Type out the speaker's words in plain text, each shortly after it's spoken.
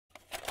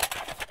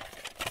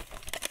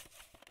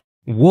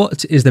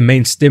What is the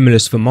main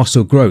stimulus for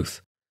muscle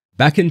growth?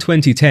 Back in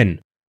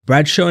 2010,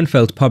 Brad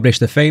Schoenfeld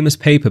published a famous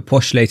paper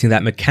postulating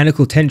that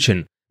mechanical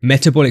tension,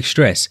 metabolic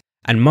stress,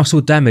 and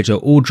muscle damage are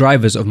all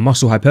drivers of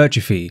muscle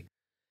hypertrophy.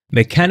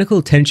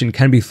 Mechanical tension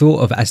can be thought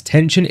of as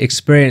tension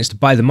experienced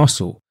by the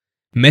muscle,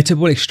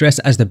 metabolic stress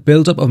as the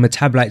buildup of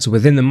metabolites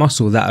within the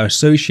muscle that are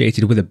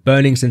associated with a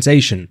burning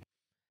sensation,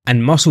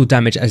 and muscle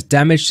damage as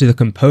damage to the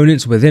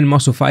components within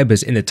muscle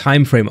fibers in the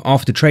time frame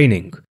after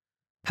training.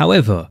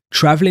 However,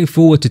 travelling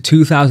forward to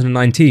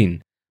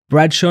 2019,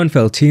 Brad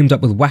Schoenfeld teamed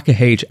up with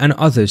Wackerhage and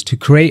others to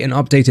create an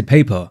updated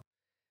paper.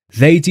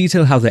 They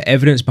detail how the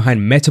evidence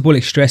behind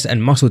metabolic stress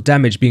and muscle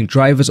damage being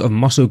drivers of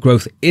muscle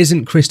growth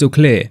isn't crystal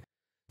clear.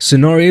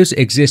 Scenarios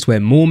exist where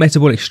more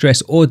metabolic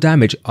stress or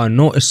damage are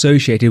not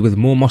associated with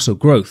more muscle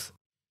growth.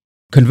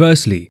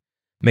 Conversely,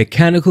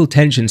 mechanical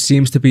tension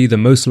seems to be the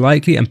most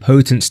likely and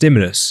potent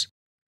stimulus.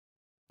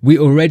 We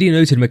already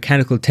noted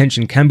mechanical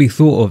tension can be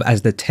thought of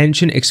as the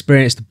tension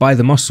experienced by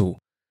the muscle.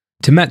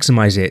 To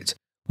maximize it,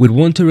 we'd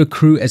want to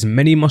recruit as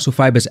many muscle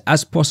fibers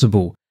as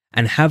possible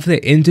and have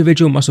the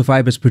individual muscle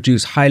fibers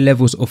produce high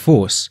levels of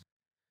force.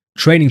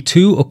 Training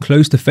to or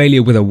close to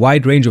failure with a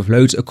wide range of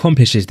loads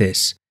accomplishes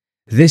this.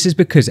 This is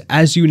because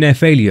as you near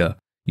failure,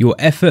 your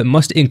effort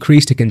must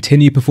increase to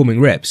continue performing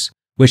reps,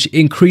 which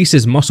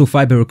increases muscle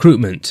fiber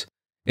recruitment.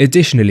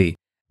 Additionally,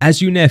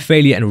 as you near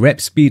failure and rep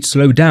speed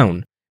slow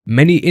down,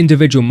 many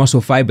individual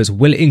muscle fibers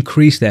will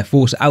increase their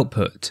force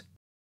output.